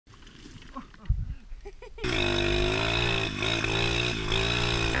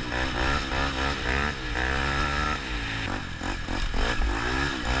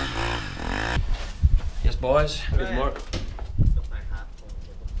boys. Good morning.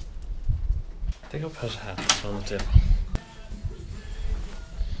 Take up his hat that's on the table.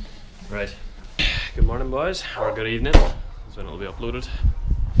 Right. Good morning, boys, or good evening. That's when it'll be uploaded.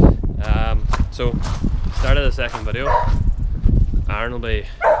 So, started the second video. Aaron will be.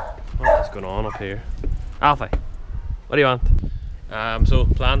 What is going on up here? Alfie, what do you want? So,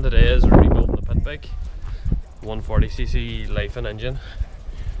 plan today is we're rebuilding the pit bike. 140cc Lifen engine.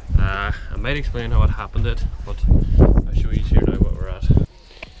 I might explain how it happened but I'll show you here now what we're at.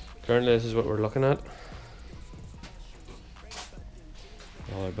 Currently this is what we're looking at.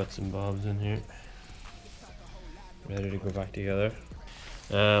 All our bits and bobs in here. Ready to go back together.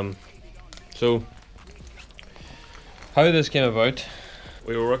 So how this came about,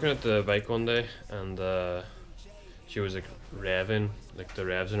 we were working at the bike one day and she was like revving, like the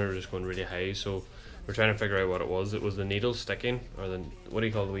revs in her were just going really high, so we're trying to figure out what it was. It was the needle sticking, or the, what do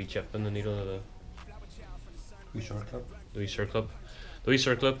you call the wee chip in the needle? The wee circlip. The wee circlip. The wee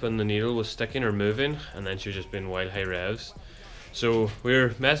circlip and the needle was sticking or moving, and then she was just being wild high revs. So we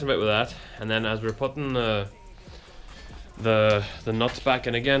were messing about with that, and then as we were putting the nuts back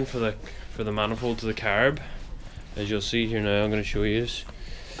in again for the manifold to the carb, as you'll see here now, I'm going to show you this.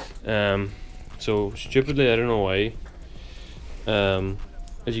 So stupidly, I don't know why.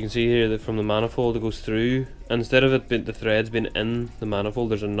 As you can see here, that from the manifold it goes through, and instead of it being the threads being in the manifold,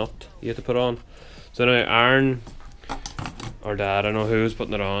 there's a nut you have to put on. So now Aaron or Dad, I don't know who was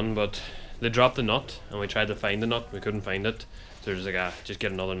putting it on, but they dropped the nut and we tried to find the nut, we couldn't find it. So there's like just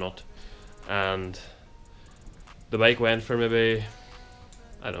get another nut, and the bike went for maybe,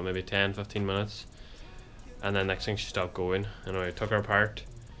 I don't know, maybe 10-15 minutes, and then next thing she stopped going. And I took her apart,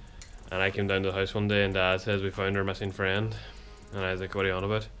 and I came down to the house one day and Dad says we found our missing friend. And I was like, what are you on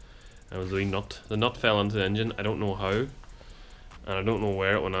about? And it was the wee nut. The nut fell into the engine. I don't know how, and I don't know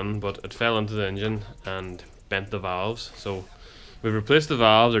where it went in, but it fell into the engine and bent the valves. So we replaced the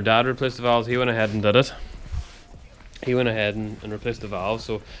valves, or Dad replaced the valves. He went ahead and did it. He went ahead and replaced the valves.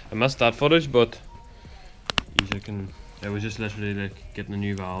 So I missed that footage, but you can. It was just literally like getting the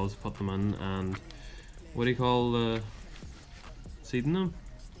new valves, put them in, and what do you call seeding them?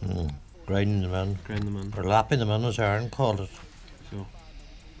 Grinding them in. Grinding them in. Or lapping them in, as Aaron called it. So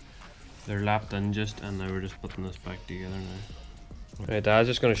they're lapped in just, and now we're just putting this back together now. Right, Dad's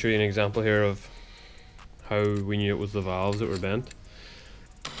just going to show you an example here of how we knew it was the valves that were bent.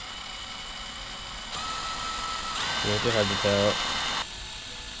 You also had to tell.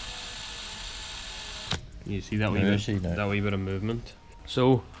 You see that wee bit of movement.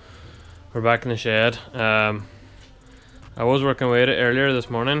 So we're back in the shed. I was working away at it earlier this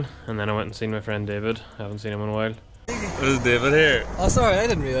morning, and then I went and seen my friend David. I haven't seen him in a while. There's David here. Oh, sorry, I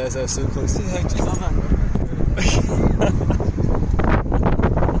didn't realise I was so close to you.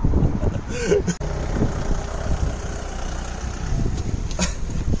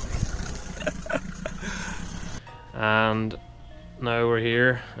 And now we're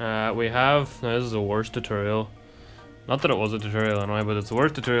here. Now this is the worst tutorial. Not that it was a tutorial anyway, but it's the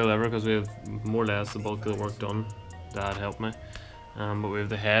worst tutorial ever because we have more or less the bulk of the work done. Dad helped me. But we have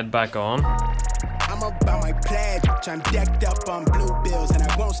the head back on. I'm about my pledge, I'm decked up on blue bills, and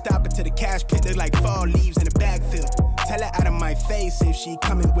I won't stop until the cash pit look like fall leaves in a bag filled. Tell her out of my face if she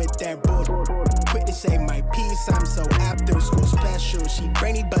coming with that bull. Quit to say my piece, I'm so after school special. She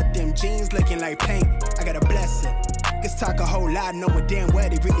brainy but them jeans looking like paint, I gotta bless her. Let's talk a whole lot, knowing damn well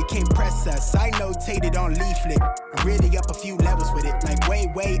they really can't press us. I notated on leaflet, I'm really up a few levels with it. Like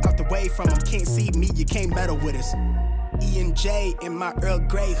way out the way from them, can't see me, you can't meddle with us. E&J in my Earl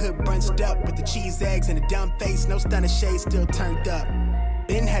Grey hood bunched up with the cheese eggs and a dumb face, no stunner shade still turned up.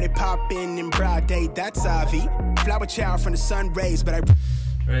 Been had it poppin' in broad day, that's Avi. Flower child from the sun rays, but I.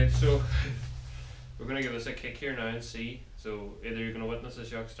 Right, so we're gonna give this a kick here now and see. So either you're gonna witness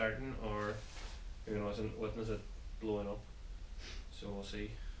this yacht starting, or you're gonna witness it blowing up. So we'll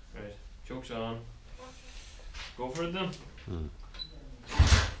see. Right, chokes on. Go for it then.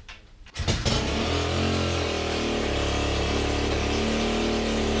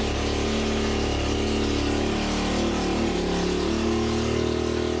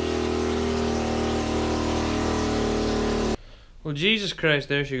 Well, Jesus Christ,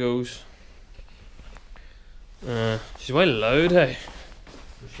 there she goes. She's well loud, hey?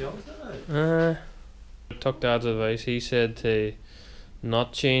 Was she always that loud? Took Dad's advice. He said to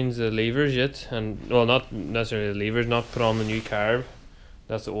not change the levers yet, and well, not necessarily the levers, not put on the new carb.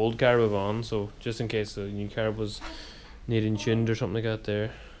 That's the old carb we've on, so just in case the new carb was needing tuned or something like that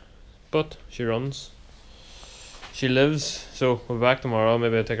there. But she runs. She lives, so we'll be back tomorrow.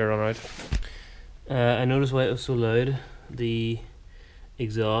 Maybe I'll take a run out. I noticed why it was so loud. The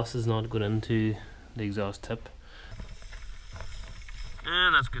exhaust is not going into the exhaust tip.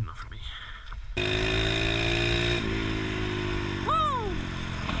 And that's good enough for me. Woo!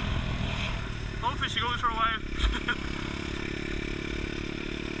 Hopefully she goes for a while.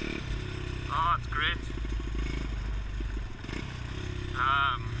 Oh, it's great.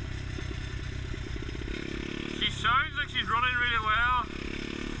 She sounds like she's running really well.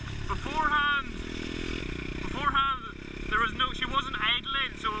 Beforehand, there was no, she wasn't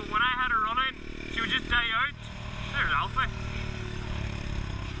idling, so when I had her running, she would just die out. There's Alfie.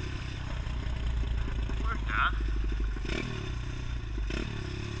 Where's Dad?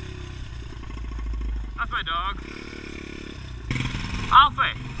 That's my dog.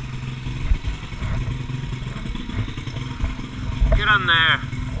 Alfie! Get on there.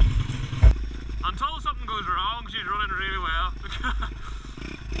 Until something goes wrong, she's running really well.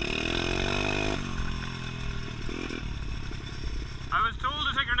 I was told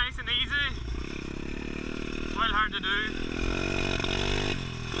to take her nice and easy. It's quite hard to do.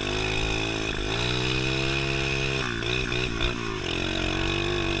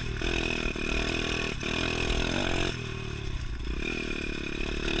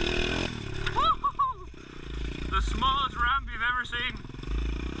 The smallest ramp you've ever seen.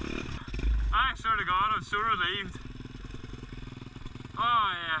 I swear to God, I'm so relieved.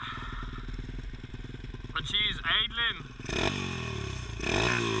 Oh yeah. And she's idling,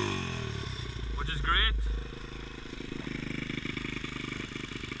 which is great.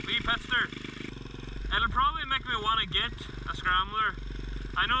 Wee pitster. It'll probably make me want to get a scrambler.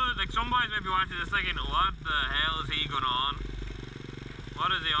 I know that like some boys might be watching this thinking, what the hell is he going on?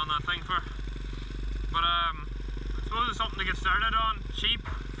 What is he on that thing for? But I suppose it's something to get started on. Cheap,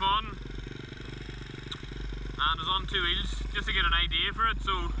 fun, and it's on 2 wheels, just to get an idea for it,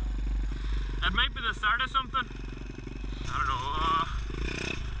 so it might be the start of something. I don't know.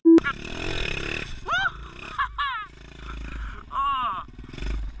 Oh,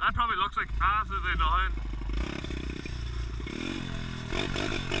 that probably looks like absolutely nothing.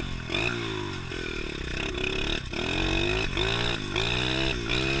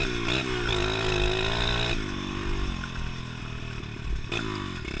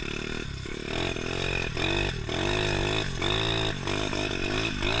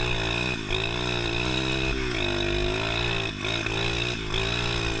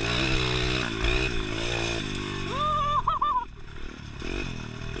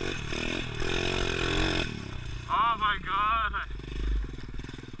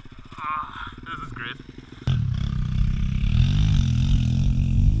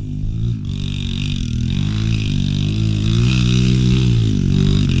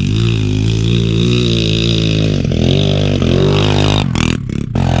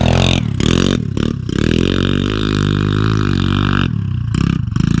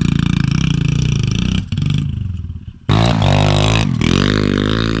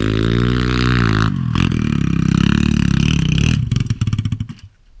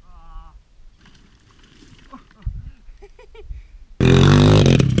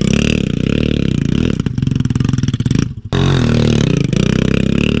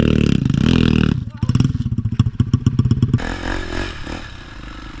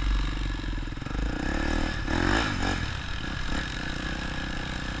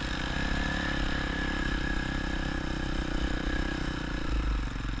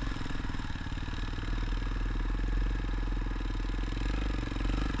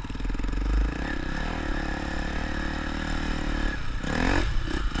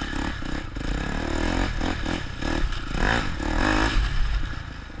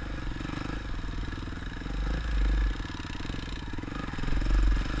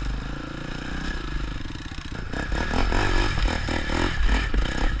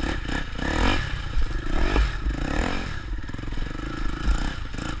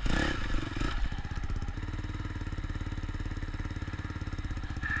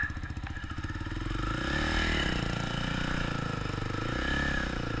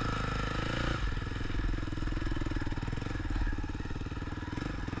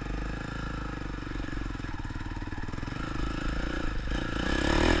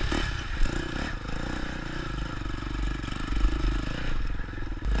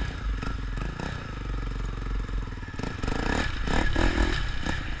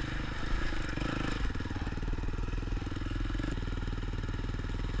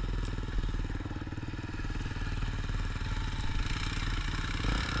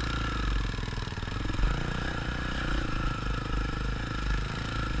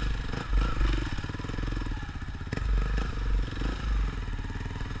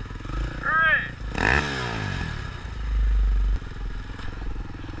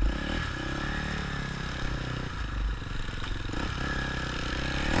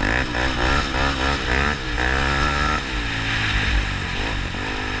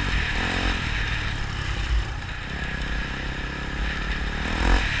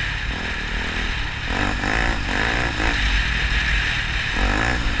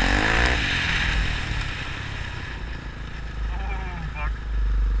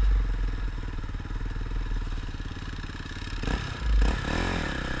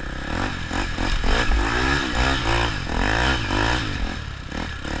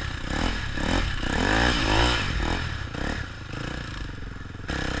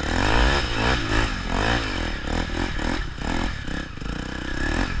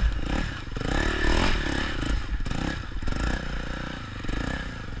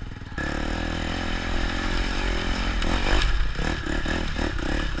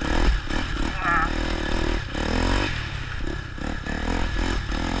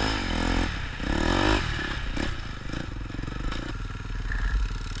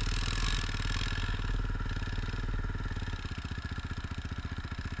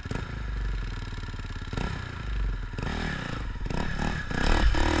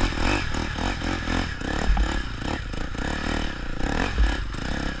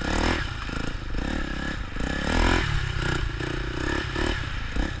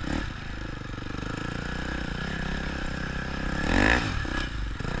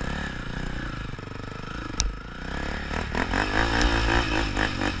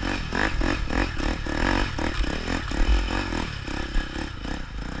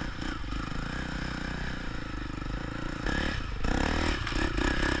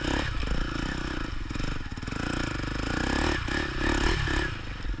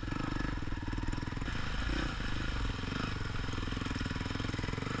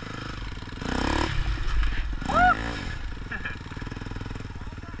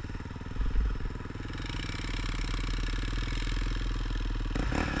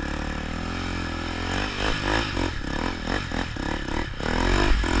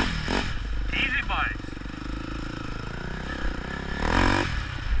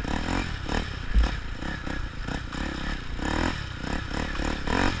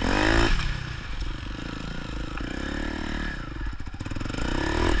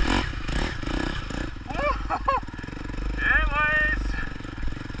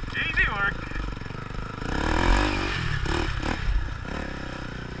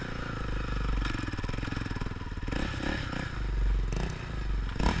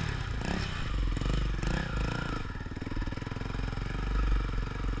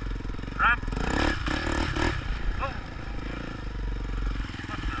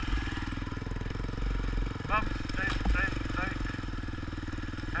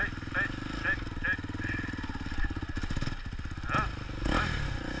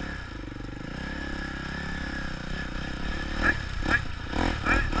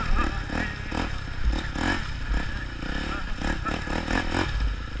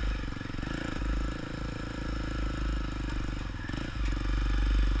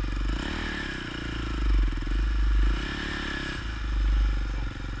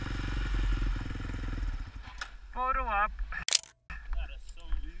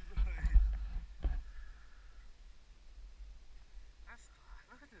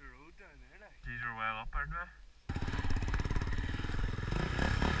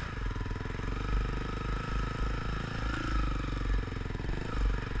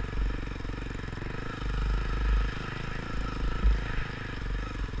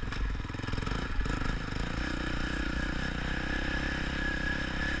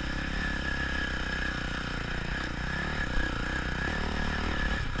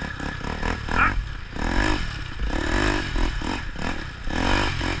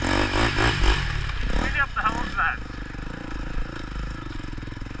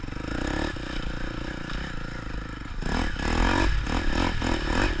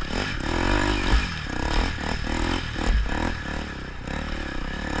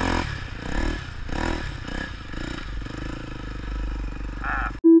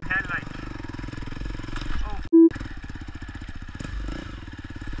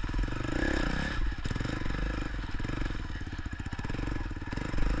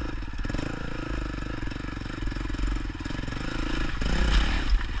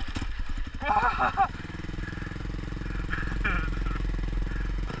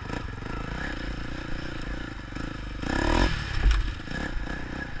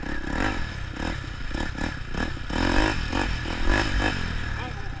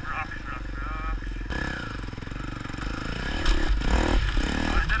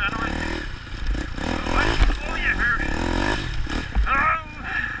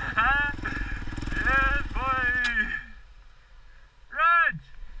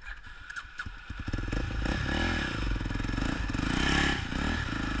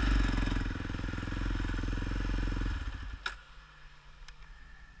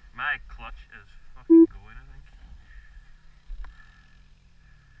 My clutch is fucking going, I think.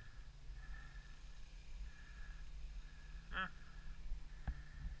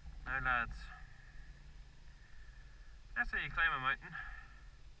 Now lads, that's how you climb a mountain.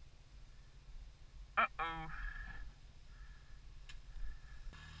 Uh-oh.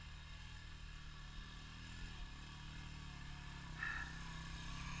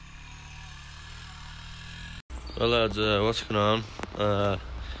 Well lads, what's going on?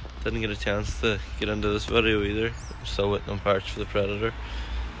 Didn't get a chance to get into this video either. I'm still waiting on parts for the Predator.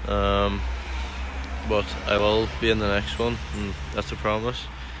 But I will be in the next one, and that's a promise.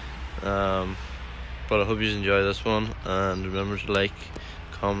 But I hope you enjoy this one, and remember to like,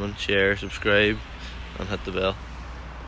 comment, share, subscribe, and hit the bell.